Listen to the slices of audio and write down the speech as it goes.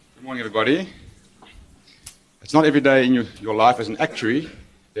Good morning, everybody. It's not every day in your life as an actuary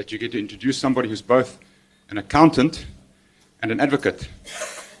that you get to introduce somebody who's both an accountant and an advocate.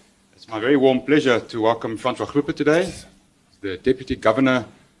 It's my very warm pleasure to welcome François Groepe today, the Deputy Governor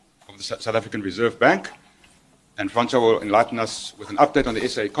of the South African Reserve Bank. And François will enlighten us with an update on the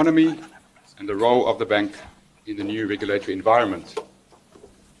SA economy and the role of the bank in the new regulatory environment.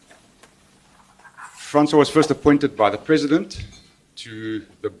 François was first appointed by the President to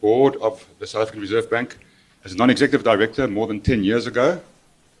the board of the South African Reserve Bank as a non-executive director more than 10 years ago.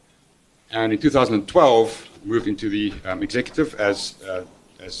 And in 2012, moved into the executive as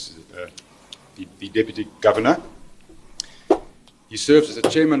the Deputy Governor. He serves as the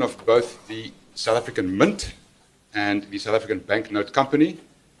chairman of both the South African Mint and the South African Banknote Company,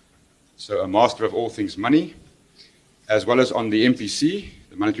 so a master of all things money, as well as on the MPC,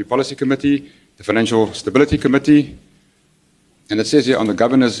 the Monetary Policy Committee, the Financial Stability Committee, and it says here on the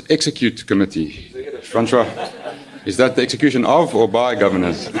Governors Execute Committee. François, is that the execution of or by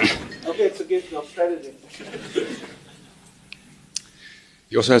governors? Okay, execution of strategy.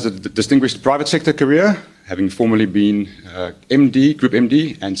 He also has a distinguished private sector career, having formerly been MD, Group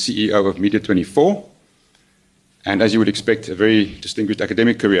MD, and CEO of Media24. And as you would expect, a very distinguished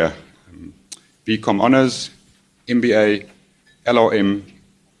academic career. BCom Honours, MBA, LLM,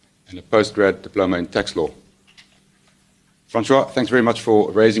 and a postgrad diploma in tax law. François, thanks very much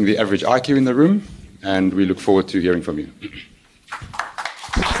for raising the average IQ in the room, and we look forward to hearing from you.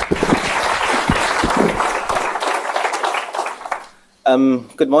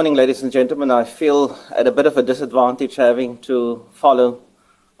 Good morning, ladies and gentlemen. I feel at a bit of a disadvantage having to follow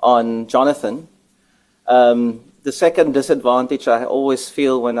on Jonathan. The second disadvantage I always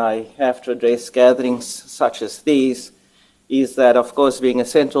feel when I have to address gatherings such as these is that, of course, being a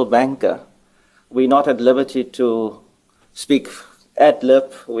central banker, we're not at liberty to speak ad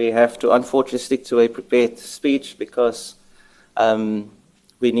lib. We have to unfortunately stick to a prepared speech because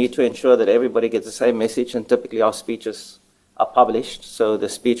we need to ensure that everybody gets the same message, and typically our speeches are published, so the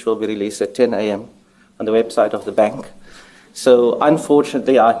speech will be released at 10 a.m. on the website of the bank. So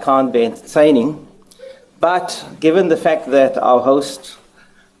unfortunately I can't be entertaining, but given the fact that our host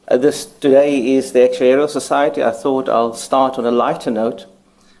this today is the Actuarial Society, I thought I'll start on a lighter note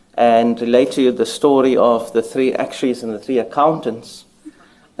and relate to you the story of the three actuaries and the three accountants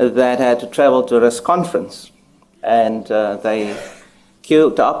that had to travel to a risk conference. And they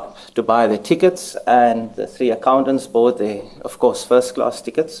queued up to buy their tickets, and the three accountants bought their, of course, first-class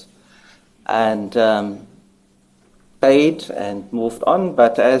tickets and paid and moved on.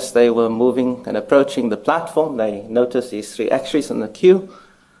 But as they were moving and approaching the platform, they noticed these three actuaries in the queue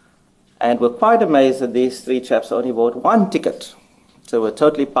and were quite amazed that these three chaps only bought one ticket. So we're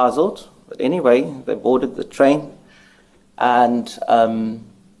totally puzzled. But anyway, they boarded the train and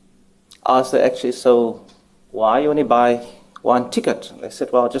asked the actuaries, so why you only buy one ticket? They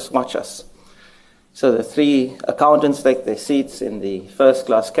said, well, just watch us. So the three accountants take their seats in the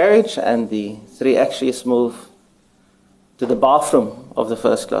first-class carriage, and the three actuaries move to the bathroom of the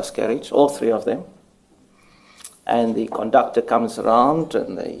first-class carriage, all three of them. And the conductor comes around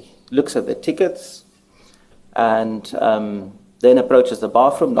and they looks at the tickets and then approaches the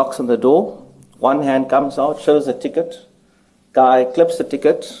bathroom, knocks on the door. One hand comes out, shows the ticket. Guy clips the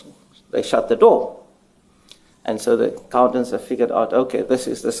ticket. They shut the door. And so the accountants have figured out, okay,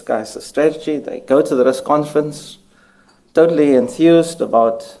 this guy's strategy. They go to the risk conference, totally enthused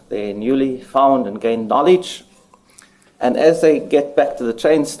about their newly found and gained knowledge. And as they get back to the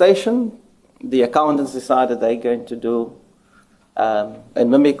train station, the accountants decided they're going to do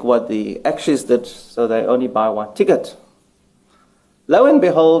and mimic what the actuaries did, so they only buy one ticket. Lo and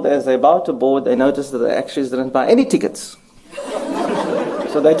behold, as they're about to board, they noticed that the actuaries didn't buy any tickets.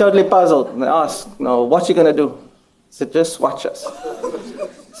 So they're totally puzzled, and they ask, no, what's you going to do? I said, just watch us.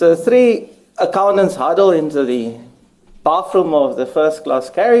 So the three accountants huddle into the bathroom of the first-class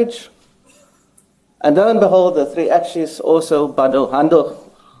carriage, and lo and behold, the three actuaries also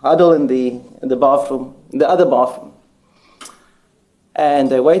huddle in the bathroom, in the other bathroom. And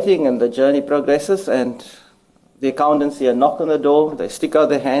they're waiting, and the journey progresses, and the accountants see a knock on the door. They stick out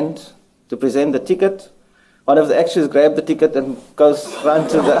their hand to present the ticket. One of the actuaries grabs the ticket and run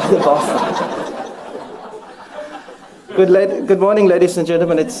to the other bathroom. Good morning, ladies and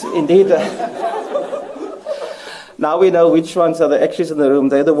gentlemen. It's indeed... Now we know which ones are the actuaries in the room.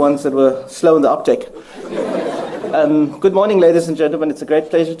 They're the ones that were slow in the uptake. Good morning, ladies and gentlemen. It's a great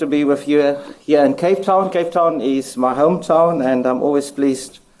pleasure to be with you here in Cape Town. Cape Town is my hometown, and I'm always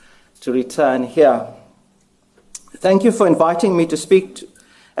pleased to return here. Thank you for inviting me to speak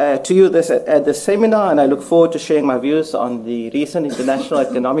to you at this seminar, and I look forward to sharing my views on the recent international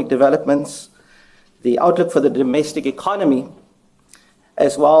economic developments, the outlook for the domestic economy,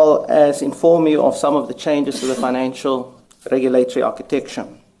 as well as inform you of some of the changes to the financial regulatory architecture.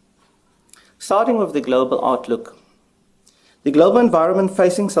 Starting with the global outlook. The global environment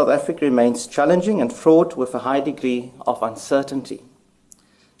facing South Africa remains challenging and fraught with a high degree of uncertainty.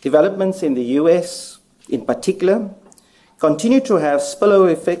 Developments in the US, in particular, continue to have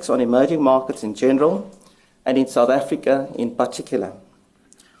spillover effects on emerging markets in general and in South Africa in particular.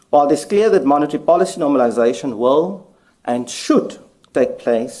 While it is clear that monetary policy normalization will and should take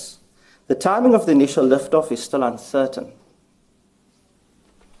place, the timing of the initial liftoff is still uncertain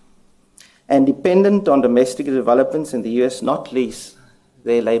and dependent on domestic developments in the US, not least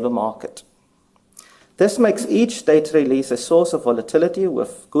their labor market. This makes each data release a source of volatility,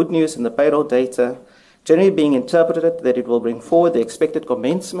 with good news in the payroll data generally being interpreted that it will bring forward the expected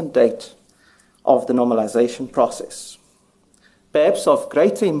commencement date of the normalization process. Perhaps of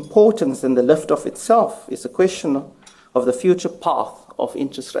greater importance than the liftoff itself is the question of the future path of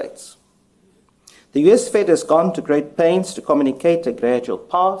interest rates. The US Fed has gone to great pains to communicate a gradual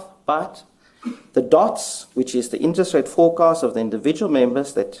path, but the dots, which is the interest rate forecast of the individual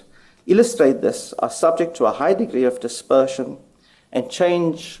members that illustrate this, are subject to a high degree of dispersion and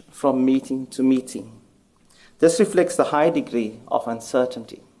change from meeting to meeting. This reflects the high degree of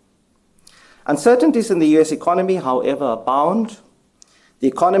uncertainty. Uncertainties in the US economy, however, abound. The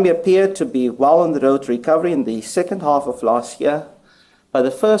economy appeared to be well on the road to recovery in the second half of last year, but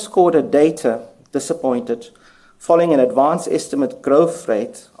the first quarter data disappointed, following an advanced estimate growth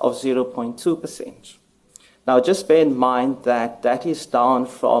rate of 0.2%. Now, just bear in mind that that is down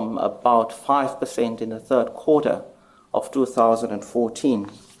from about 5% in the third quarter of 2014.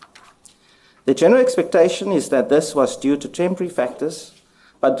 The general expectation is that this was due to temporary factors,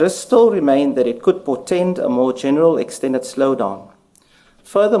 but risks still remain that it could portend a more general extended slowdown.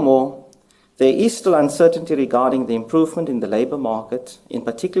 Furthermore, there is still uncertainty regarding the improvement in the labor market, in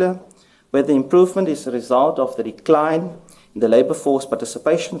particular, whether the improvement is a result of the decline in the labor force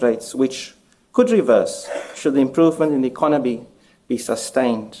participation rates, which could reverse should the improvement in the economy be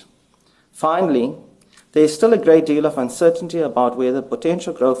sustained. Finally, there is still a great deal of uncertainty about whether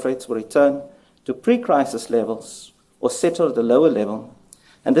potential growth rates will return to pre-crisis levels or settle at a lower level,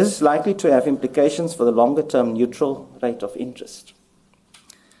 and this is likely to have implications for the longer-term neutral rate of interest.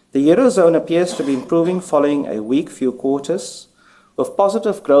 The Eurozone appears to be improving following a weak few quarters, with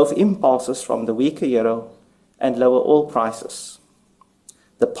positive growth impulses from the weaker euro and lower oil prices.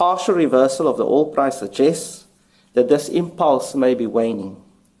 The partial reversal of the oil price suggests that this impulse may be waning.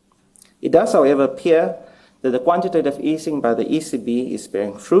 It does, however, appear that the quantitative easing by the ECB is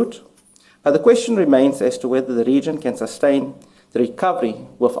bearing fruit, but the question remains as to whether the region can sustain the recovery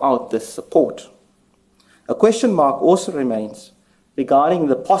without this support. A question mark also remains regarding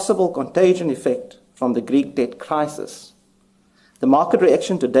the possible contagion effect from the Greek debt crisis. The market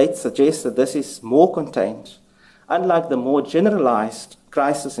reaction to date suggests that this is more contained, unlike the more generalized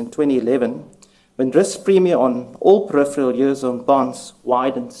crisis in 2011, when risk premium on all peripheral Eurozone bonds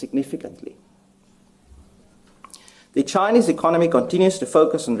widened significantly. The Chinese economy continues to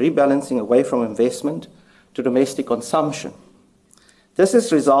focus on rebalancing away from investment to domestic consumption. This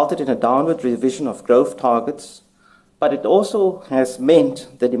has resulted in a downward revision of growth targets, but it also has meant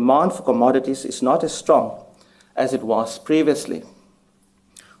the demand for commodities is not as strong as it was previously.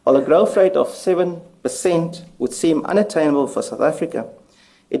 While a growth rate of 7% would seem unattainable for South Africa,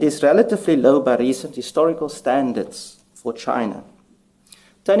 it is relatively low by recent historical standards for China.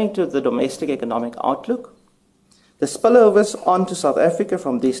 Turning to the domestic economic outlook, the spillovers onto South Africa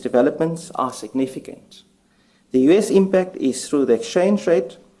from these developments are significant. The US impact is through the exchange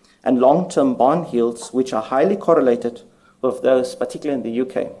rate and long-term bond yields, which are highly correlated with those, particularly in the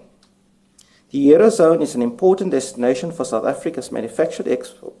UK. The Eurozone is an important destination for South Africa's manufactured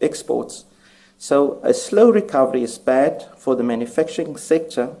exports, so a slow recovery is bad for the manufacturing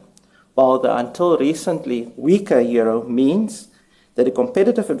sector, while the until recently weaker euro means that a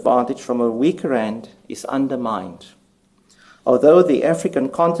competitive advantage from a weaker rand is undermined. Although the African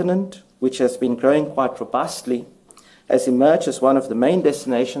continent, which has been growing quite robustly, has emerged as one of the main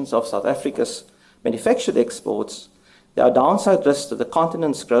destinations of South Africa's manufactured exports, there are downside risks to the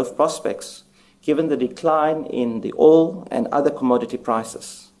continent's growth prospects, given the decline in the oil and other commodity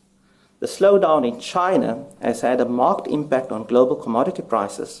prices. The slowdown in China has had a marked impact on global commodity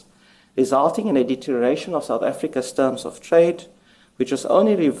prices, resulting in a deterioration of South Africa's terms of trade, which was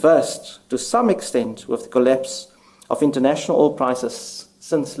only reversed to some extent with the collapse of international oil prices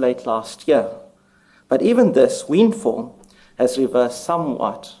since late last year. But even this windfall has reversed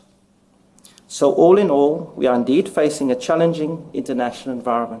somewhat. So all in all, we are indeed facing a challenging international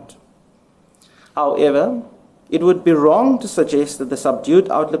environment. However, it would be wrong to suggest that the subdued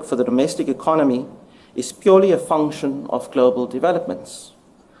outlook for the domestic economy is purely a function of global developments.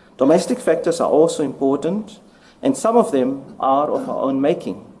 Domestic factors are also important, and some of them are of our own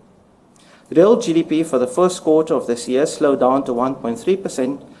making. Real GDP for the first quarter of this year slowed down to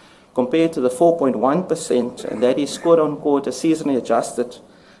 1.3% compared to the 4.1%, and that is quarter-on-quarter seasonally adjusted,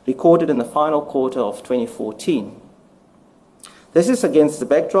 recorded in the final quarter of 2014. This is against the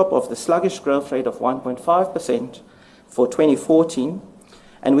backdrop of the sluggish growth rate of 1.5% for 2014,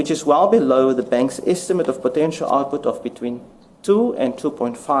 and which is well below the bank's estimate of potential output of between 2 and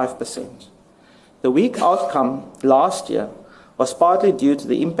 2.5%. The weak outcome last year was partly due to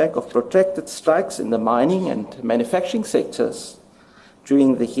the impact of protracted strikes in the mining and manufacturing sectors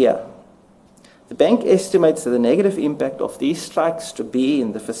during the year. The bank estimates the negative impact of these strikes to be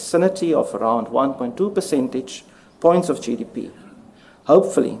in the vicinity of around 1.2 percentage points of GDP.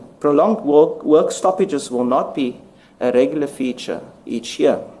 Hopefully, prolonged work stoppages will not be a regular feature each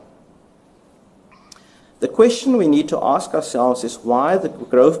year. The question we need to ask ourselves is why the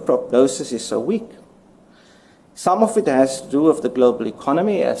growth prognosis is so weak. Some of it has to do with the global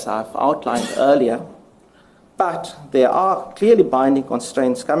economy, as I've outlined earlier, but there are clearly binding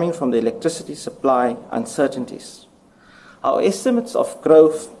constraints coming from the electricity supply uncertainties. Our estimates of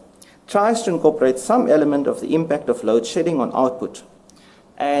growth tries to incorporate some element of the impact of load shedding on output.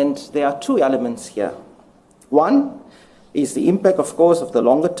 And there are two elements here. One is the impact, of course, of the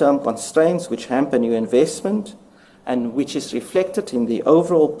longer-term constraints which hamper new investment and which is reflected in the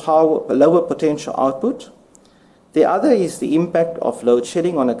overall lower potential output. The other is the impact of load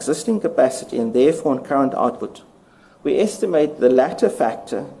shedding on existing capacity and therefore on current output. We estimate the latter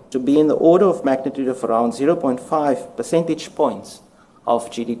factor to be in the order of magnitude of around 0.5 percentage points of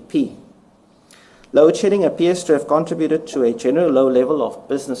GDP. Load shedding appears to have contributed to a general low level of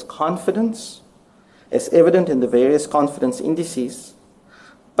business confidence, as evident in the various confidence indices,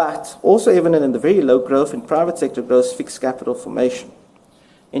 but also evident in the very low growth in private sector gross fixed capital formation.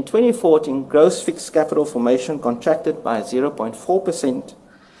 In 2014, gross fixed capital formation contracted by 0.4%,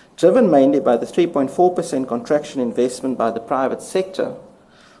 driven mainly by the 3.4% contraction investment by the private sector,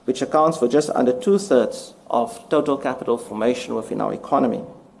 which accounts for just under 2/3 of total capital formation within our economy.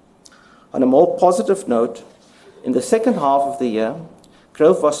 On a more positive note, in the second half of the year,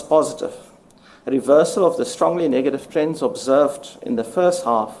 growth was positive, a reversal of the strongly negative trends observed in the first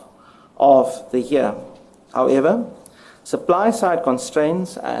half of the year. However, supply-side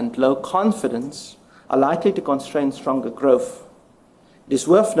constraints and low confidence are likely to constrain stronger growth. It is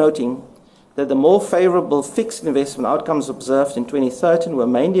worth noting that the more favorable fixed investment outcomes observed in 2013 were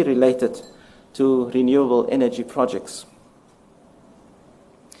mainly related to renewable energy projects.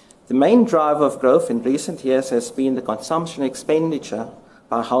 The main driver of growth in recent years has been the consumption expenditure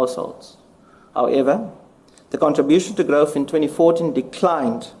by households. However, the contribution to growth in 2014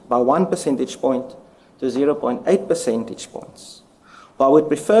 declined by 1 percentage point to 0.8 percentage points. While we'd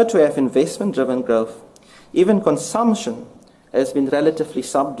prefer to have investment-driven growth, even consumption has been relatively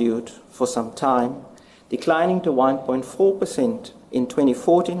subdued for some time, declining to 1.4% in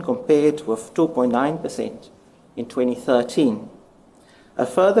 2014 compared with 2.9% in 2013. A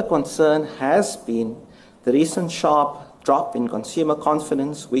further concern has been the recent sharp drop in consumer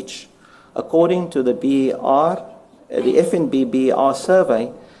confidence, which, according to the FNB BER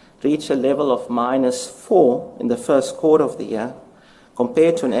survey, reached a level of -4 in the first quarter of the year,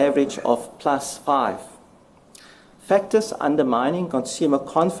 compared to an average of +5. Factors undermining consumer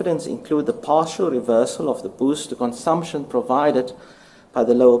confidence include the partial reversal of the boost to consumption provided by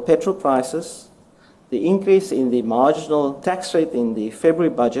the lower petrol prices, the increase in the marginal tax rate in the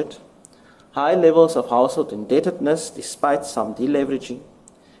February budget, high levels of household indebtedness despite some deleveraging,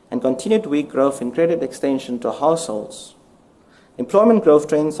 and continued weak growth in credit extension to households. Employment growth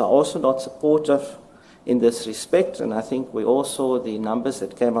trends are also not supportive in this respect, and I think we all saw the numbers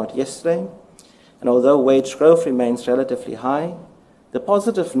that came out yesterday. And although wage growth remains relatively high, the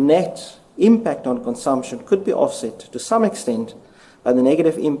positive net impact on consumption could be offset to some extent by the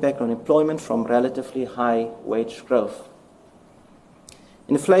negative impact on employment from relatively high wage growth.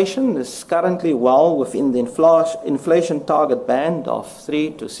 Inflation is currently well within the inflation target band of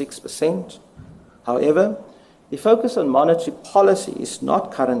 3 to 6%. However, the focus on monetary policy is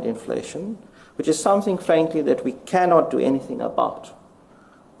not current inflation, which is something, frankly, that we cannot do anything about,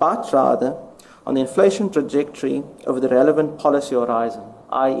 but rather on the inflation trajectory over the relevant policy horizon,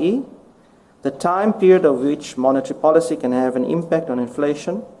 i.e., the time period of which monetary policy can have an impact on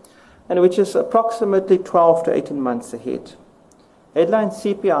inflation, and which is approximately 12 to 18 months ahead. Headline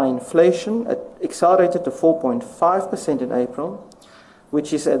CPI inflation accelerated to 4.5% in April,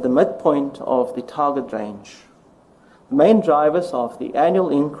 which is at the midpoint of the target range. The main drivers of the annual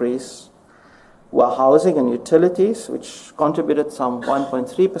increase were housing and utilities, which contributed some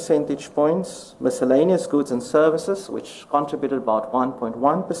 1.3 percentage points, miscellaneous goods and services, which contributed about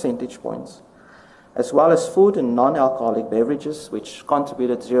 1.1 percentage points, as well as food and non-alcoholic beverages, which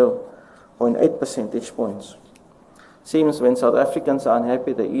contributed 0.8 percentage points. Seems when South Africans are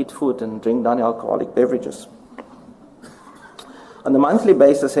unhappy, they eat food and drink non-alcoholic beverages. On the monthly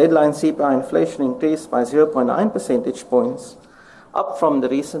basis, headline CPI inflation increased by 0.9 percentage points, up from the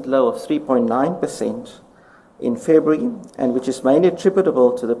recent low of 3.9% in February, and which is mainly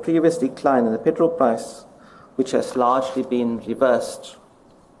attributable to the previous decline in the petrol price, which has largely been reversed.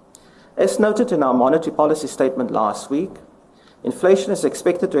 As noted in our monetary policy statement last week, inflation is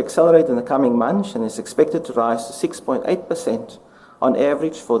expected to accelerate in the coming months and is expected to rise to 6.8% on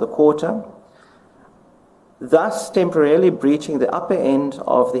average for the quarter, thus temporarily breaching the upper end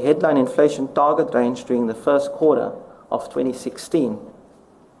of the headline inflation target range during the first quarter of 2016.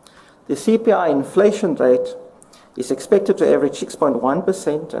 The CPI inflation rate is expected to average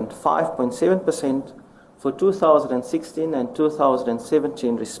 6.1% and 5.7% for 2016 and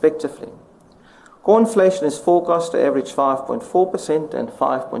 2017 respectively. Core inflation is forecast to average 5.4% and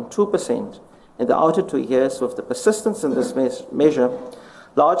 5.2% in the outer 2 years, with the persistence in this measure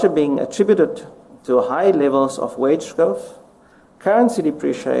largely being attributed to high levels of wage growth, currency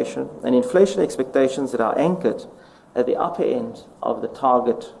depreciation, and inflation expectations that are anchored at the upper end of the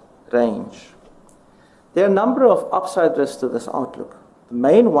target range. There are a number of upside risks to this outlook. The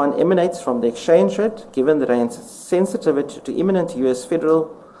main one emanates from the exchange rate, given the rand's sensitivity to imminent U.S.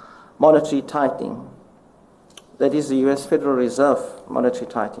 federal monetary tightening. That is the U.S. Federal Reserve monetary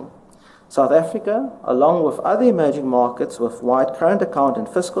tightening. South Africa, along with other emerging markets with wide current account and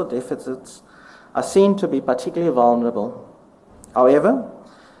fiscal deficits, are seen to be particularly vulnerable. However,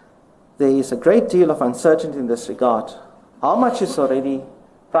 there is a great deal of uncertainty in this regard. How much is already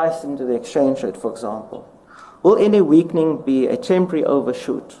priced into the exchange rate, for example? Will any weakening be a temporary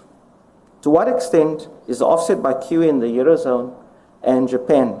overshoot? To what extent is the offset by QE in the Eurozone and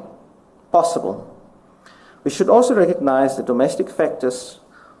Japan possible? We should also recognize that domestic factors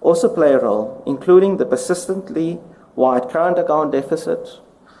also play a role, including the persistently wide current account deficit,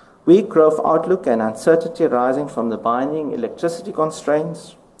 weak growth outlook and uncertainty arising from the binding electricity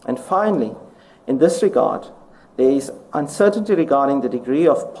constraints. And finally, in this regard, there is uncertainty regarding the degree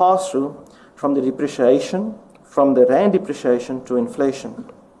of pass-through from the rand depreciation to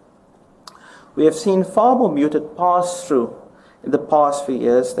inflation. We have seen far more muted pass-through in the past few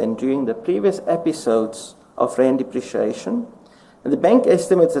years than during the previous episodes of rand depreciation, and the bank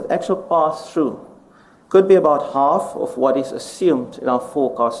estimates that actual pass-through could be about half of what is assumed in our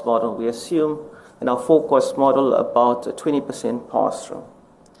forecast model. We assume in our forecast model about a 20% pass-through.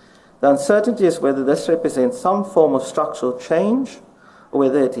 The uncertainty is whether this represents some form of structural change or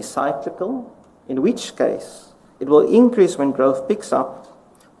whether it is cyclical, in which case it will increase when growth picks up,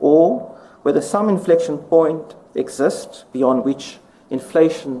 or whether some inflection point exists beyond which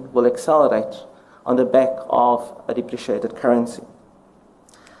inflation will accelerate on the back of a depreciated currency.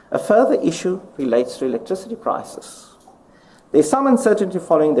 A further issue relates to electricity prices. There is some uncertainty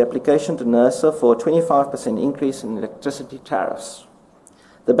following the application to NERSA for a 25% increase in electricity tariffs.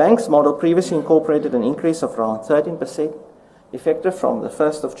 The bank's model previously incorporated an increase of around 13% effective from the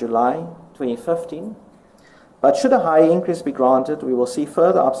 1st of July 2015. But should a higher increase be granted, we will see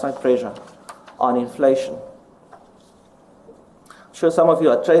further upside pressure on inflation. I'm sure some of you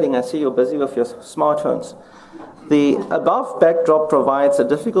are trading. I see you're busy with your smartphones. The above backdrop provides a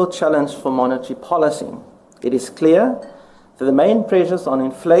difficult challenge for monetary policy. It is clear that the main pressures on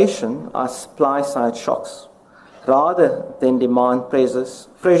inflation are supply-side shocks, rather than demand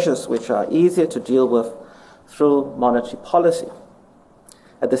pressures which are easier to deal with through monetary policy.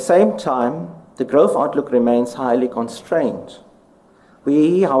 At the same time, the growth outlook remains highly constrained.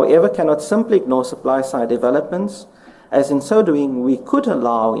 We, however, cannot simply ignore supply-side developments, as in so doing, we could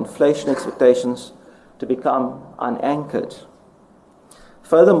allow inflation expectations to become unanchored.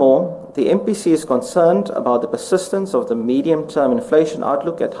 Furthermore, the MPC is concerned about the persistence of the medium-term inflation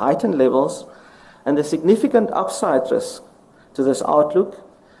outlook at heightened levels and the significant upside risk to this outlook,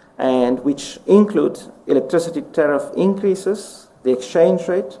 and which include electricity tariff increases, the exchange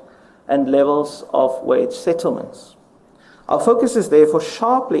rate, and levels of wage settlements. Our focus is therefore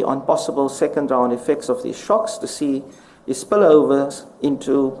sharply on possible second-round effects of these shocks to see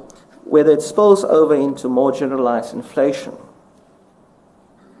whether it spills over into more generalized inflation.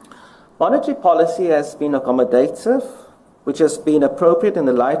 Monetary policy has been accommodative which has been appropriate in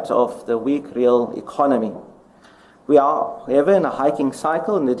the light of the weak real economy. We are, however, in a hiking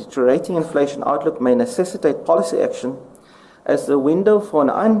cycle, and the deteriorating inflation outlook may necessitate policy action as the window for an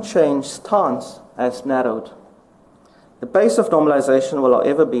unchanged stance has narrowed. The pace of normalization will,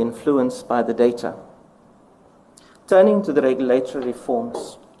 however, be influenced by the data. Turning to the regulatory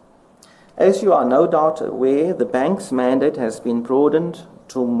reforms. As you are no doubt aware, the bank's mandate has been broadened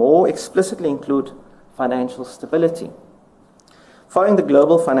to more explicitly include financial stability. Following the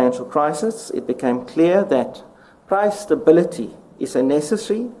global financial crisis, it became clear that price stability is a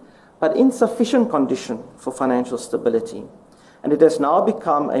necessary but insufficient condition for financial stability, and it has now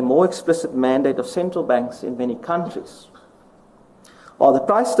become a more explicit mandate of central banks in many countries. While the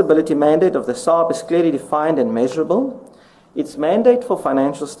price stability mandate of the SARB is clearly defined and measurable, its mandate for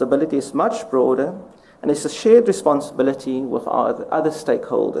financial stability is much broader and is a shared responsibility with our other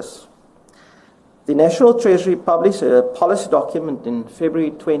stakeholders. The National Treasury published a policy document in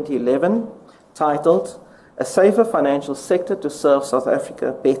February 2011 titled A Safer Financial Sector to Serve South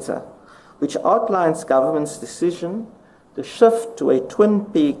Africa Better, which outlines government's decision to shift to a Twin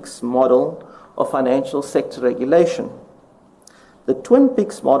Peaks model of financial sector regulation. The Twin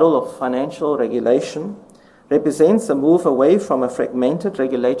Peaks model of financial regulation represents a move away from a fragmented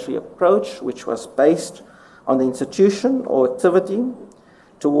regulatory approach which was based on the institution or activity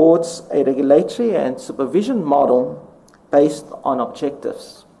towards a regulatory and supervision model based on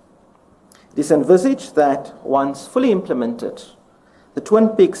objectives. It is envisaged that once fully implemented, the Twin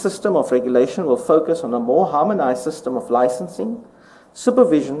Peaks system of regulation will focus on a more harmonized system of licensing,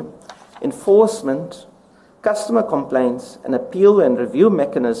 supervision, enforcement, customer complaints, an appeal and review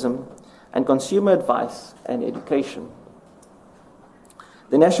mechanism, and consumer advice and education.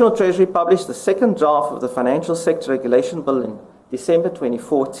 The National Treasury published the second draft of the Financial Sector Regulation Bill in December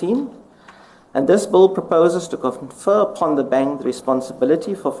 2014, and this bill proposes to confer upon the bank the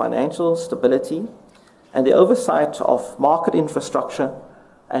responsibility for financial stability and the oversight of market infrastructure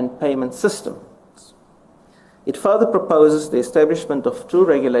and payment systems. It further proposes the establishment of two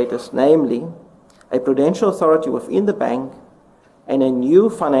regulators, namely a prudential authority within the bank and a new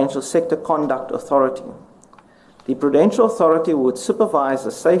financial sector conduct authority. The prudential authority would supervise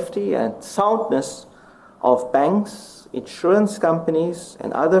the safety and soundness of banks, insurance companies,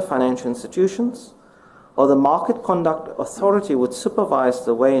 and other financial institutions, or the market conduct authority would supervise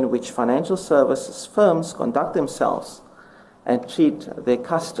the way in which financial services firms conduct themselves and treat their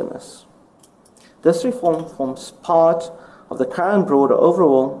customers. This reform forms part of the current broader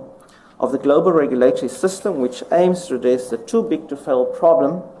overhaul of the global regulatory system, which aims to address the too big to fail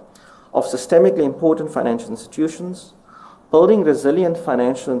problem of systemically important financial institutions, building resilient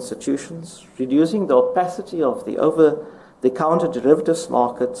financial institutions, reducing the opacity of the over-the-counter derivatives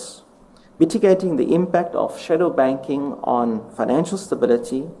markets, mitigating the impact of shadow banking on financial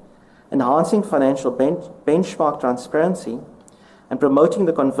stability, enhancing financial benchmark transparency, and promoting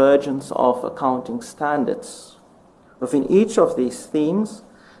the convergence of accounting standards. Within each of these themes,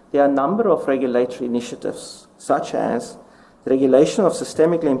 there are a number of regulatory initiatives, such as the regulation of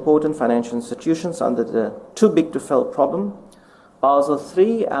systemically important financial institutions under the too big to fail problem, Basel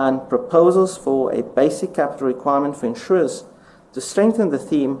III, and proposals for a basic capital requirement for insurers to strengthen the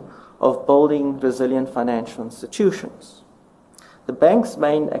theme of building resilient financial institutions. The bank's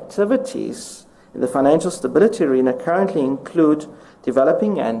main activities in the financial stability arena currently include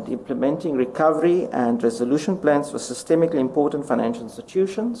developing and implementing recovery and resolution plans for systemically important financial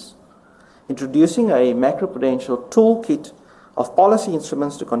institutions, introducing a macroprudential toolkit of policy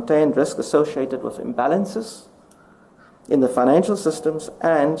instruments to contain risk associated with imbalances in the financial systems,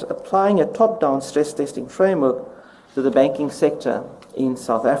 and applying a top-down stress testing framework to the banking sector in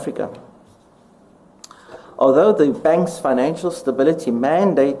South Africa. Although the bank's financial stability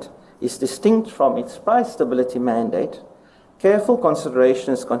mandate is distinct from its price stability mandate, careful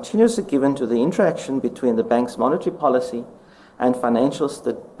consideration is continuously given to the interaction between the bank's monetary policy and financial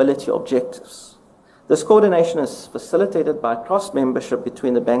stability objectives. This coordination is facilitated by cross-membership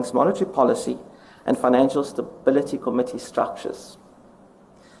between the bank's monetary policy and financial stability committee structures.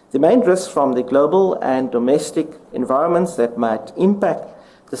 The main risks from the global and domestic environments that might impact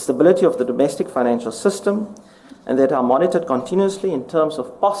the stability of the domestic financial system and that are monitored continuously in terms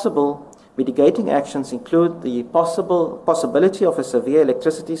of possible mitigating actions include the possibility of a severe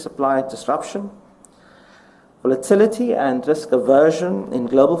electricity supply disruption, volatility and risk aversion in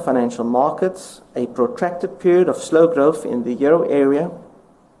global financial markets, a protracted period of slow growth in the euro area,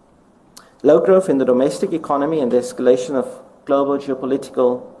 low growth in the domestic economy, and the escalation of global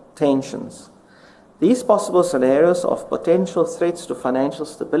geopolitical tensions. These possible scenarios of potential threats to financial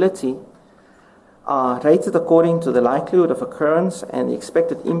stability are rated according to the likelihood of occurrence and the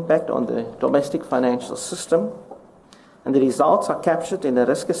expected impact on the domestic financial system, and the results are captured in a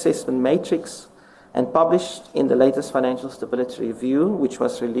risk assessment matrix and published in the latest Financial Stability Review, which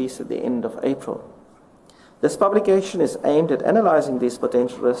was released at the end of April. This publication is aimed at analyzing these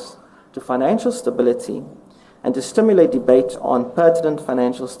potential risks to financial stability and to stimulate debate on pertinent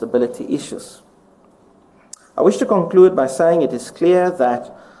financial stability issues. I wish to conclude by saying it is clear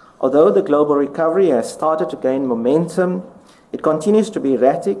that although the global recovery has started to gain momentum, it continues to be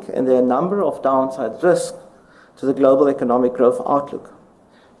erratic and there are a number of downside risks to the global economic growth outlook.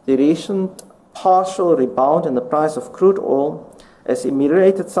 The recent partial rebound in the price of crude oil has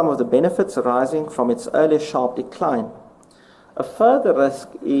ameliorated some of the benefits arising from its earlier sharp decline. A further risk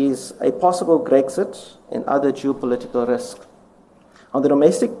is a possible Brexit and other geopolitical risks. On the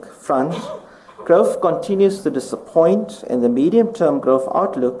domestic front, growth continues to disappoint, and the medium-term growth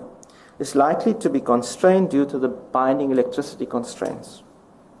outlook is likely to be constrained due to the binding electricity constraints.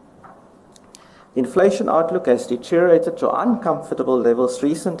 The inflation outlook has deteriorated to uncomfortable levels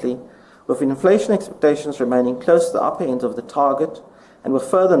recently, with inflation expectations remaining close to the upper end of the target and with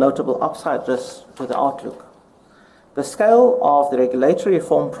further notable upside risks to the outlook. The scale of the regulatory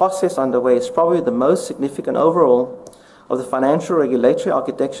reform process underway is probably the most significant overall of the financial regulatory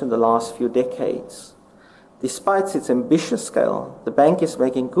architecture in the last few decades. Despite its ambitious scale, the bank is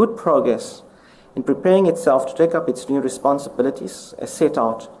making good progress in preparing itself to take up its new responsibilities as set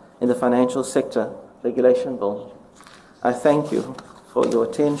out in the Financial Sector Regulation Bill. I thank you for your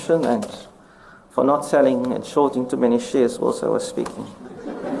attention and for not selling and shorting too many shares whilst I was speaking.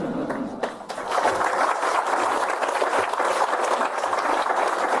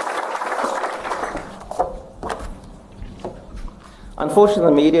 Unfortunately,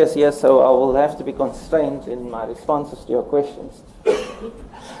 the media is here, so I will have to be constrained in my responses to your questions,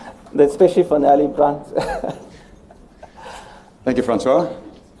 especially for Nelly Brandt. Thank you, François.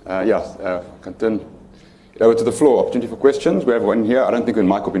 Can turn it over to the floor. Opportunity for questions. We have one here. I don't think a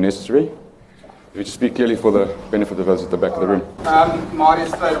mic will be necessary. If you just speak clearly for the benefit of those at the back of the room.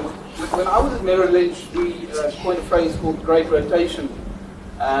 Marius, when I was at Merrill Lynch, we coined a phrase called great rotation,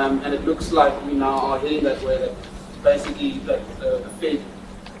 and it looks like we now are heading that way. That basically, that the Fed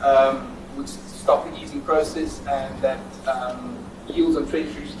would stop the easing process, and that yields on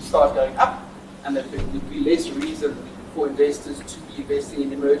treasuries would start going up, and that there would be less reason for investors to be investing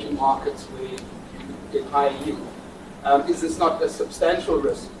in emerging markets where you get higher yield. Is this not a substantial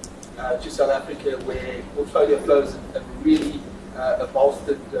risk to South Africa, where portfolio flows have really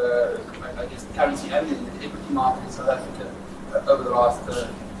bolstered, I guess, the currency and the equity market in South Africa over the last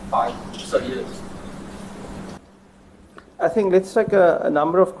 5 or so years? I think let's take a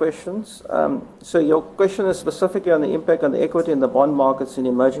number of questions. So your question is specifically on the impact on the equity and the bond markets in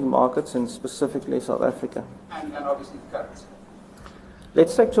emerging markets, and specifically South Africa. And obviously the currency.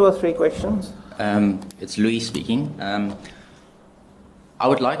 Let's take 2 or 3 questions. It's Louis speaking. I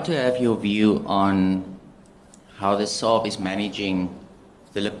would like to have your view on how the SARB is managing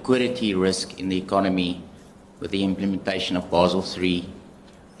the liquidity risk in the economy with the implementation of Basel III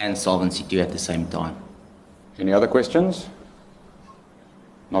and Solvency II at the same time. Any other questions?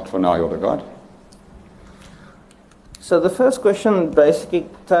 Not for now, Hildegard. So the first question basically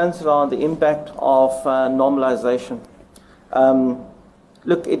turns around the impact of normalization.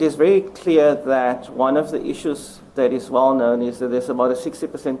 Look, it is very clear that one of the issues that is well known is that there's about a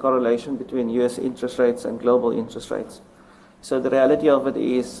 60% correlation between US interest rates and global interest rates. So the reality of it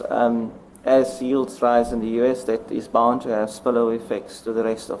is, as yields rise in the US, that is bound to have spillover effects to the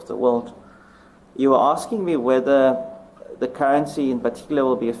rest of the world. You were asking me whether the currency in particular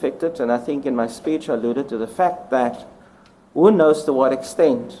will be affected, and I think in my speech I alluded to the fact that who knows to what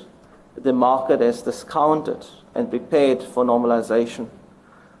extent the market has discounted and prepared for normalization.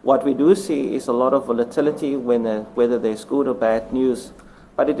 What we do see is a lot of volatility whether there's good or bad news,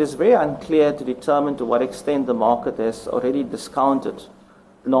 but it is very unclear to determine to what extent the market has already discounted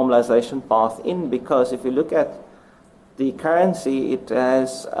the normalization path in, because if you look at the currency, it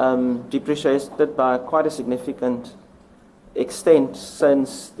has depreciated by quite a significant extent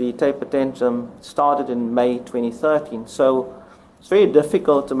since the taper tantrum started in May 2013. So it's very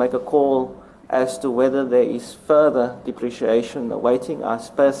difficult to make a call as to whether there is further depreciation awaiting us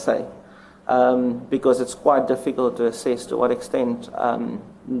per se, because it's quite difficult to assess to what extent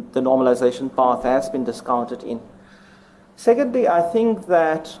the normalization path has been discounted in. Secondly, I think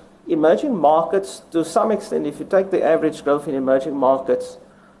that emerging markets, to some extent, if you take the average growth in emerging markets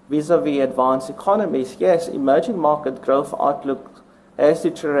vis-a-vis advanced economies, yes, emerging market growth outlook has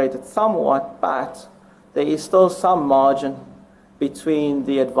deteriorated somewhat, but there is still some margin between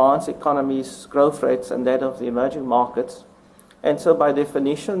the advanced economies' growth rates and that of the emerging markets. And so by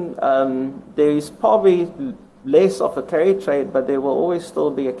definition, there is probably less of a carry trade, but there will always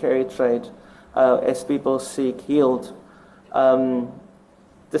still be a carry trade as people seek yield.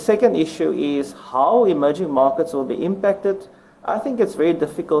 The second issue is how emerging markets will be impacted. I think it's very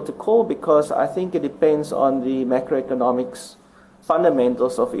difficult to call because I think it depends on the macroeconomics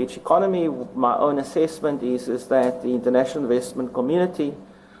fundamentals of each economy. My own assessment is that the international investment community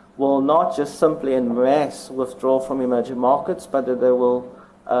will not just simply en masse withdraw from emerging markets, but that they will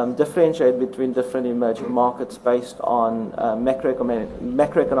differentiate between different emerging markets based on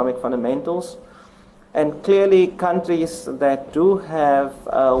macroeconomic fundamentals. And clearly, countries that do have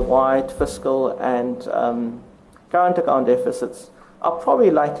wide fiscal and current account deficits are probably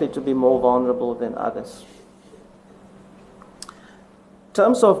likely to be more vulnerable than others. In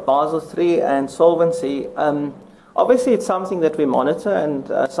terms of Basel III and solvency, obviously it's something that we monitor,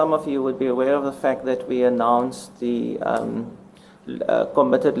 and some of you would be aware of the fact that we announced the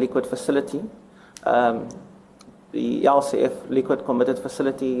committed liquid facility, the LCF liquid committed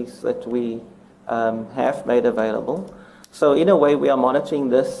facilities that we have made available. So in a way, we are monitoring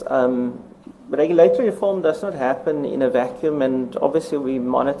this. Regulatory reform does not happen in a vacuum, and obviously we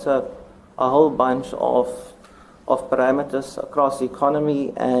monitor a whole bunch of parameters across the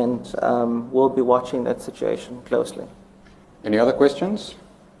economy, and we'll be watching that situation closely. Any other questions?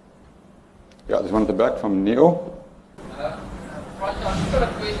 Yeah, there's one at the back from Neil. François, I've got a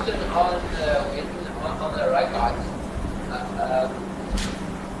question on the rate hikes.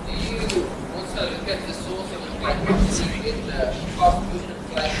 Do you also look at the source of inflation? Do you get the cost push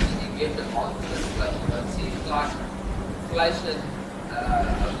inflation? Do you get the monster inflation? It seems like inflation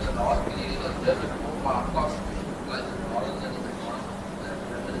over the last few years has driven more by cost push inflation rather than inflation.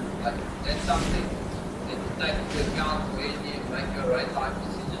 That's something that you take into account when you make your rate hike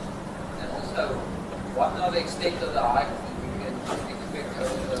decision. And also, what are the extent of the hike that we can expect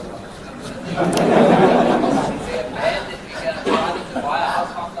over the Is there a plan that we can apply to buy a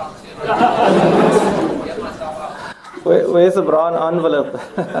house sometime soon? Get myself up. Where's the brown envelope?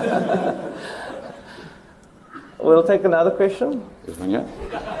 We'll take another question. This one, yeah.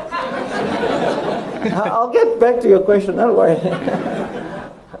 I'll get back to your question, don't worry.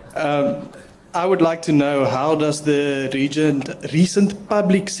 I would like to know, how does the recent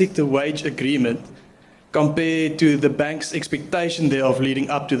public sector wage agreement compare to the bank's expectation thereof leading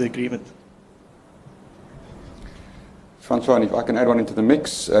up to the agreement? François, and if I can add one into the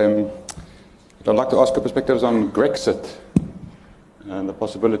mix, I'd like to ask your perspectives on Grexit and the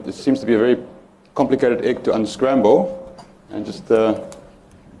possibility. It seems to be a very complicated egg to unscramble, and just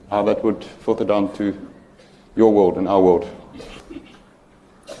how that would filter down to your world and our world.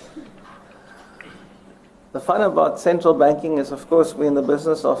 The fun about central banking is, of course, we're in the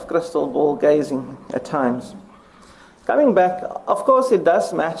business of crystal ball gazing at times. Coming back, of course, it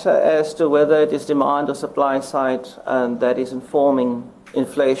does matter as to whether it is demand or supply side that is informing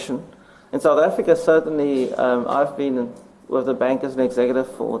inflation. In South Africa, certainly, I've been with the bank as an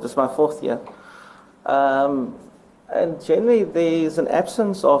executive for this is my 4th year. And generally, there is an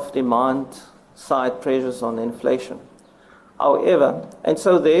absence of demand side pressures on inflation. However, and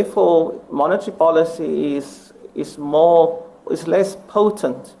so therefore, monetary policy is less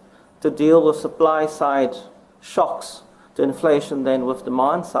potent to deal with supply side shocks to inflation than with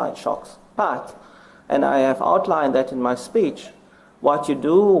demand side shocks. But, and I have outlined that in my speech, what you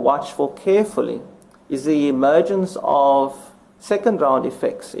do watch for carefully is the emergence of second round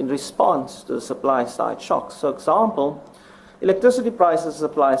effects in response to the supply side shocks. So example, electricity prices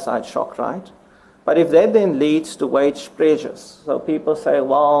supply side shock, right? But if that then leads to wage pressures, so people say,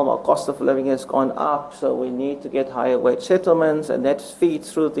 well, our cost of living has gone up, so we need to get higher wage settlements, and that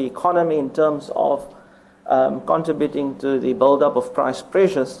feeds through the economy in terms of contributing to the build-up of price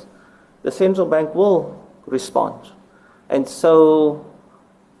pressures, the central bank will respond. And so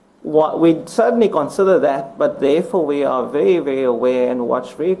we certainly consider that, but therefore we are very, very aware and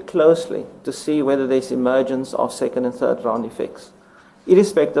watch very closely to see whether there's emergence of second and third round effects,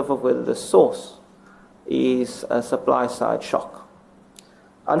 irrespective of whether the source is a supply-side shock.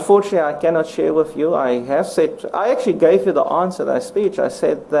 Unfortunately, I cannot share with you. I actually gave you the answer in my speech. I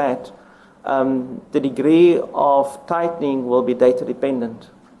said that the degree of tightening will be data dependent.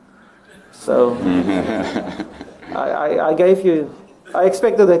 So I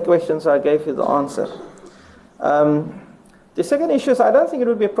expected that question, so I gave you the answer. The second issue is I don't think it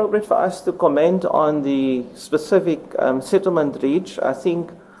would be appropriate for us to comment on the specific settlement reach. I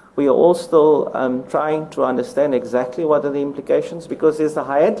think we are all still trying to understand exactly what are the implications, because there's a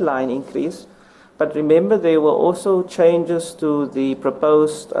headline increase, But remember, there were also changes to the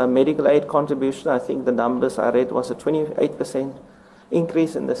proposed medical aid contribution. I think the numbers I read was a 28%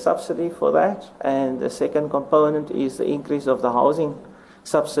 increase in the subsidy for that. And the second component is the increase of the housing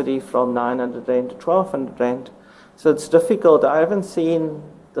subsidy from 900 Rand to 1,200 Rand. So it's difficult. I haven't seen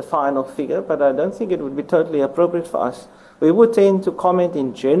the final figure, but I don't think it would be totally appropriate for us. We would tend to comment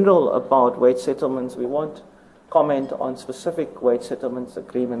in general about wage settlements. We won't comment on specific wage settlements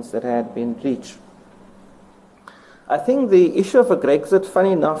agreements that had been reached. I think the issue of a Brexit,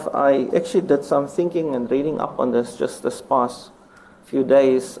 funny enough, I actually did some thinking and reading up on this just this past few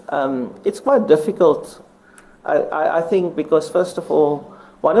days. It's quite difficult, I think, because first of all,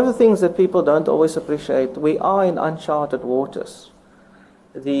 one of the things that people don't always appreciate, we are in uncharted waters.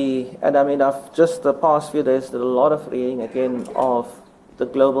 And I mean, I've just the past few days did a lot of reading again of the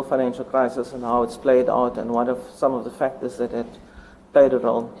global financial crisis and how it's played out and what of some of the factors that had played a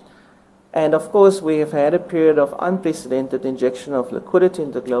role. And of course, we have had a period of unprecedented injection of liquidity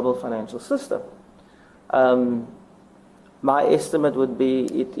in the global financial system. My estimate would be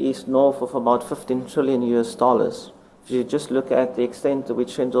it is north of about $15 trillion US. If you just look at the extent to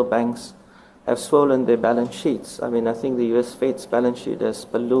which central banks have swollen their balance sheets. I mean, I think the US Fed's balance sheet has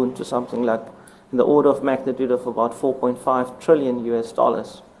ballooned to something like in the order of magnitude of about $4.5 trillion US.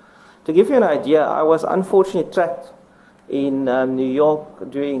 To give you an idea, I was unfortunately trapped in New York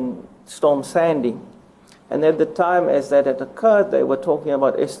during Storm Sandy. And at the time as that had occurred, they were talking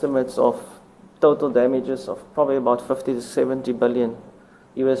about estimates of total damages of probably about 50 to 70 billion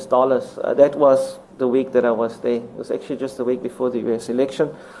US dollars. That was the week that I was there. It was actually just the week before the US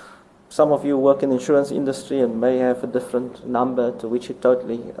election. Some of you work in the insurance industry and may have a different number to which it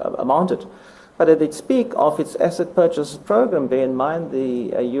totally amounted. But at its peak of its asset purchase program, bear in mind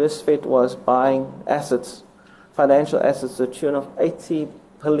the US Fed was buying assets, financial assets to the tune of 80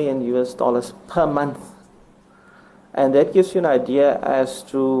 billion US dollars per month. And that gives you an idea as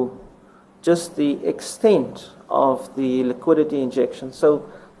to just the extent of the liquidity injection. So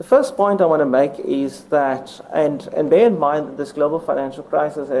the first point I want to make is that, and bear in mind that this global financial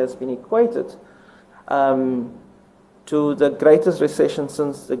crisis has been equated to the greatest recession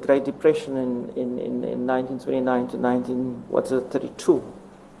since the Great Depression in 1929 to 1932.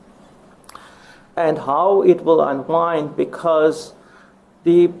 And how it will unwind, because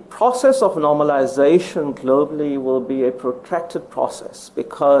the process of normalization globally will be a protracted process,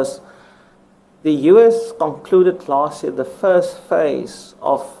 because the US concluded last year the first phase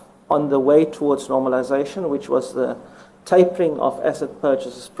on the way towards normalization, which was the tapering of asset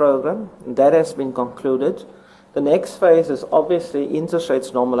purchases program. That has been concluded. The next phase is obviously interest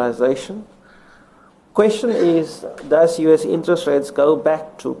rates normalization. Question is, does US interest rates go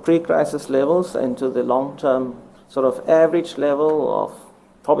back to pre-crisis levels and to the long-term sort of average level of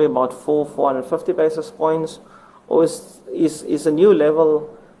probably about 450 basis points, or is a new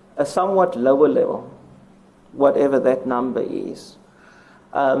level a somewhat lower level, whatever that number is?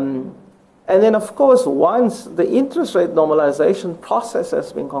 And then, of course, once the interest rate normalization process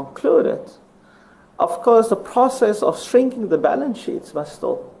has been concluded, of course, the process of shrinking the balance sheets must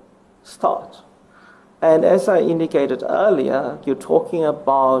still start. And as I indicated earlier, you're talking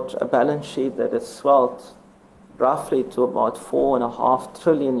about a balance sheet that has swelled roughly to about $4.5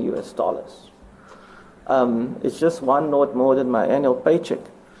 trillion US. It's just one note more than my annual paycheck.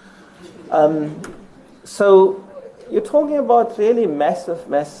 So you're talking about really massive,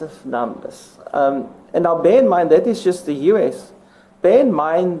 massive numbers. And now bear in mind that is just the US. Bear in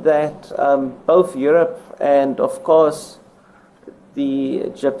mind that both Europe and, of course,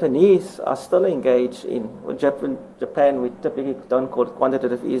 the Japanese are still engaged in, well, Japan, we typically don't call it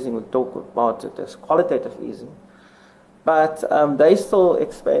quantitative easing, we talk about it as qualitative easing. But they're still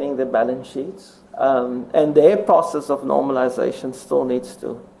expanding their balance sheets, and their process of normalization still needs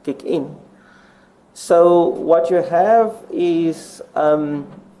to kick in. So what you have is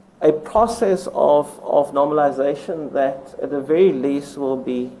a process of normalization that at the very least will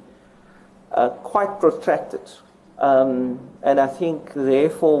be quite protracted. And I think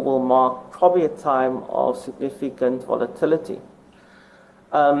therefore will mark probably a time of significant volatility.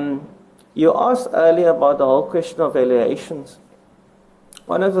 You asked earlier about the whole question of valuations.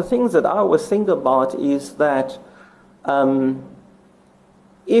 One of the things that I always think about is that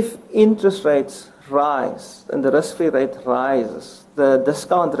if interest rates rise and the risk-free rate rises, the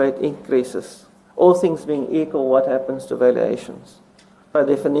discount rate increases, all things being equal, what happens to valuations? By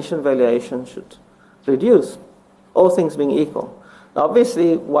definition, valuation should reduce, all things being equal. Now,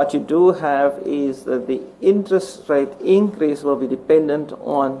 obviously, what you do have is that the interest rate increase will be dependent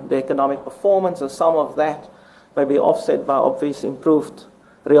on the economic performance, and some of that may be offset by obvious improved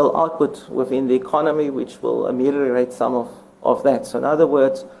real output within the economy, which will ameliorate some of that. So in other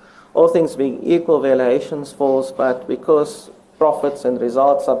words, all things being equal, valuations falls, but because profits and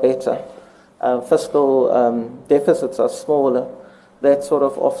results are better, fiscal deficits are smaller, that sort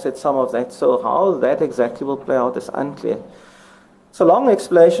of offsets some of that. So how that exactly will play out is unclear. So long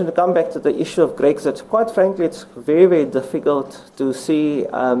explanation to come back to the issue of Brexit. Quite frankly, it's very, very difficult to see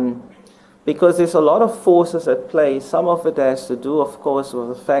because there's a lot of forces at play. Some of it has to do, of course, with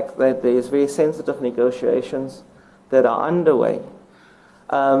the fact that there is very sensitive negotiations that are underway.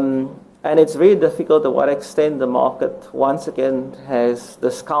 And it's very difficult to what extent the market, once again, has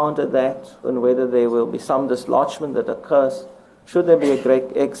discounted that and whether there will be some dislodgement that occurs. Should there be a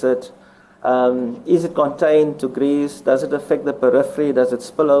great exit? Is it contained to Greece? Does it affect the periphery? Does it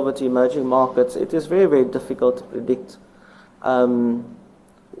spill over to emerging markets? It is very, very difficult to predict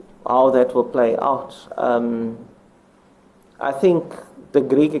how that will play out. I think the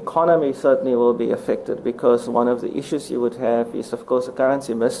Greek economy certainly will be affected because one of the issues you would have is, of course, a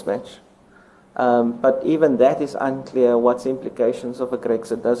currency mismatch. But even that is unclear. What's the implications of a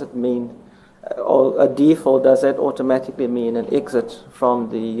Brexit? Does it mean, or a default, does that automatically mean an exit from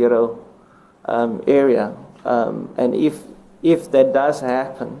the euro area? And if that does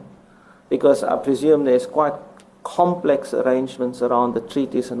happen, because I presume there's quite complex arrangements around the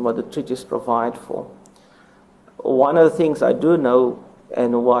treaties and what the treaties provide for. One of the things I do know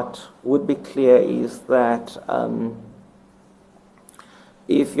and what would be clear is that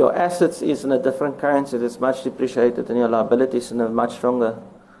if your assets is in a different currency that's much depreciated and your liabilities in a much stronger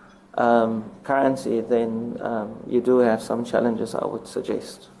currency, then you do have some challenges, I would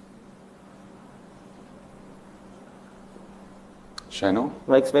suggest. Chanel?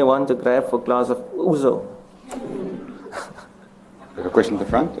 Makes me want to grab for a glass of ouzo. A question at the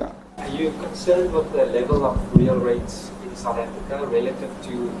front? Yeah. Are you concerned with the level of real rates in South Africa relative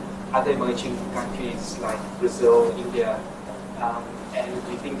to other emerging countries like Brazil, India? And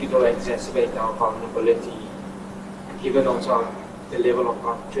do you think it will exacerbate our vulnerability, given also the level of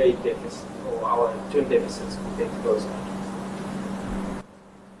our trade deficit or our twin deficits compared to those countries?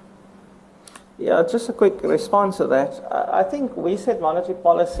 Yeah, just a quick response to that. I think we set monetary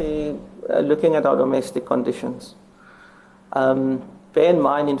policy looking at our domestic conditions. Bear in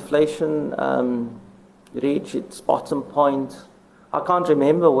mind, inflation reached its bottom point. I can't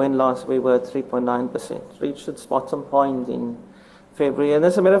remember when last we were at 3.9%. Reached its bottom point in February. And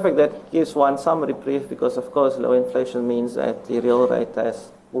as a matter of fact, that gives one some reprieve because, of course, low inflation means that the real rate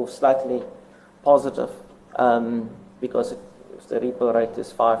has moved slightly positive because if the repo rate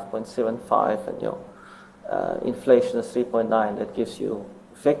is 5.75 and your inflation is 3.9, that gives you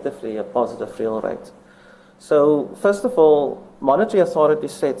effectively a positive real rate. So, first of all, monetary authority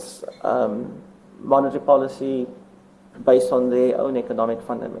sets monetary policy based on their own economic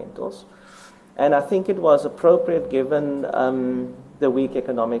fundamentals. And I think it was appropriate given the weak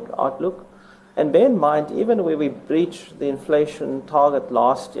economic outlook. And bear in mind, even when we breached the inflation target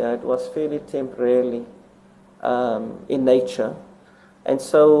last year, it was fairly temporarily in nature. And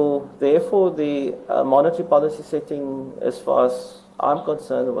so, therefore, the monetary policy setting, as far as I'm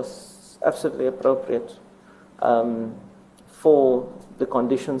concerned, was absolutely appropriate for the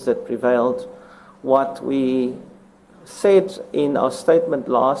conditions that prevailed. What we said in our statement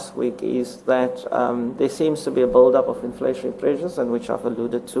last week is that there seems to be a build-up of inflationary pressures, and which I've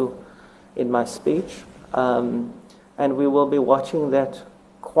alluded to in my speech. And we will be watching that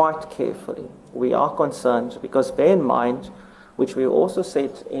quite carefully. We are concerned because bear in mind, which we also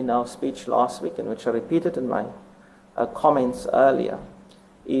said in our speech last week and which I repeated in my comments earlier,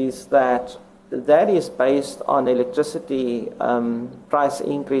 is that is based on electricity price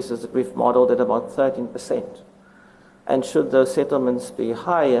increases that we've modeled at about 13%. And should those settlements be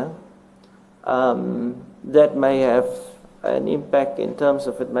higher, that may have an impact in terms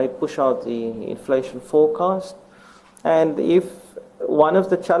of it may push out the inflation forecast. And if one of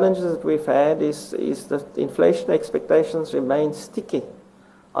the challenges that we've had is that inflation expectations remain sticky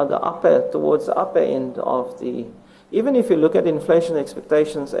on the towards the upper end of the, even if you look at inflation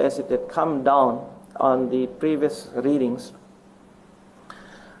expectations as it had come down on the previous readings,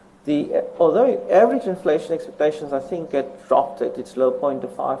 although average inflation expectations I think had dropped at its low point to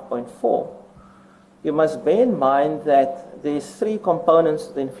 5.4, you must bear in mind that there's three components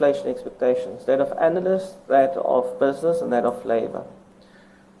to the inflation expectations: that of analysts, that of business, and that of labor.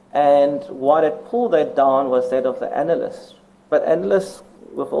 And what had pulled that down was that of the analysts. But analysts,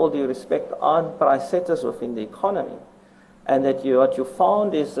 with all due respect, aren't price setters within the economy. And that what you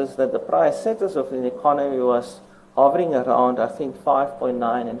found is that the price setters within the economy was hovering around, I think,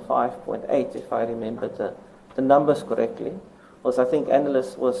 5.9 and 5.8, if I remember the numbers correctly, was, I think,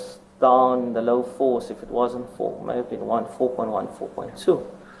 analyst was down in the low 4s, if it wasn't 4, may have been 4.1, 4.2.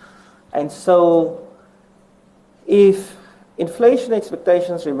 And so if inflation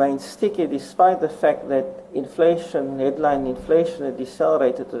expectations remain sticky, despite the fact that inflation, headline inflation, had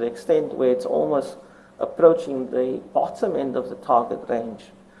decelerated to the extent where it's almost approaching the bottom end of the target range,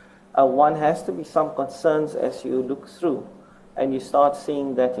 one has to be some concerns as you look through and you start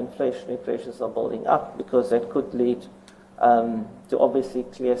seeing that inflationary pressures are building up, because that could lead to obviously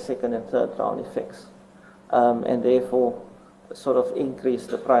clear second and third round effects, and therefore sort of increase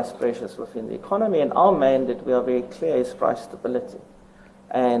the price pressures within the economy. And our mandate, we are very clear, is price stability.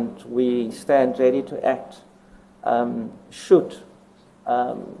 And we stand ready to act should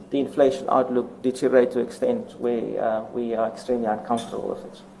the inflation outlook deteriorate to an extent where we are extremely uncomfortable with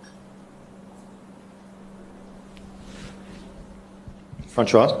it.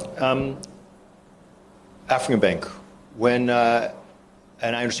 François, African Bank, when, and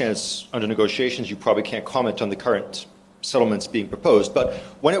I understand it's under negotiations, you probably can't comment on the current settlements being proposed, but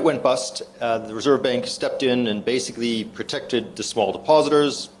when it went bust, the Reserve Bank stepped in and basically protected the small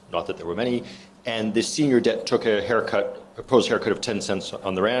depositors, not that there were many, and the senior debt took a haircut, proposed haircut of 10 cents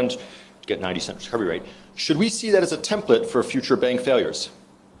on the rand to get 90-cent recovery rate. Should we see that as a template for future bank failures?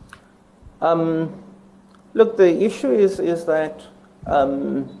 Look, the issue is that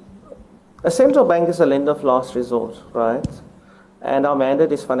a central bank is a lender of last resort, right? And our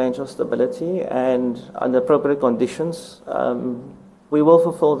mandate is financial stability, and under appropriate conditions, we will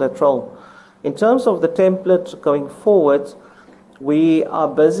fulfill that role. In terms of the template going forward, we are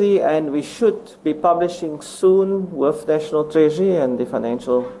busy and we should be publishing soon with National Treasury, and the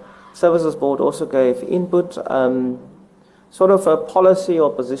Financial Services Board also gave input, sort of a policy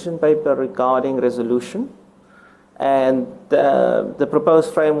or position paper regarding resolution. And the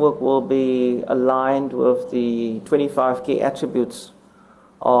proposed framework will be aligned with the 25 key attributes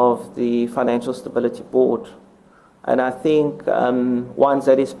of the Financial Stability Board. And I think once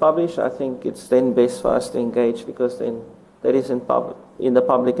that is published, I think it's then best for us to engage, because then that is in the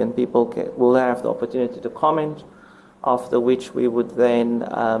public and people will have the opportunity to comment, after which we would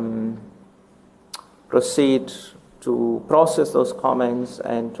then proceed to process those comments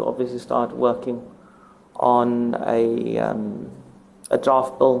and to obviously start working on a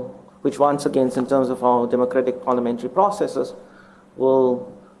draft bill, which once again, in terms of our democratic parliamentary processes,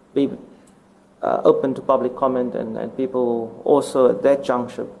 will be open to public comment, and people also at that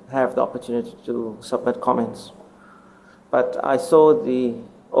juncture have the opportunity to submit comments. But I saw the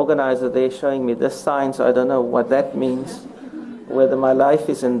organizer there showing me this sign, so I don't know what that means, whether my life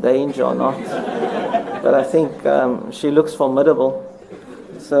is in danger or not. But I think she looks formidable.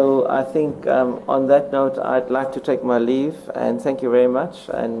 So I think on that note, I'd like to take my leave, and thank you very much,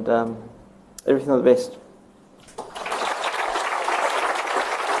 and everything the best.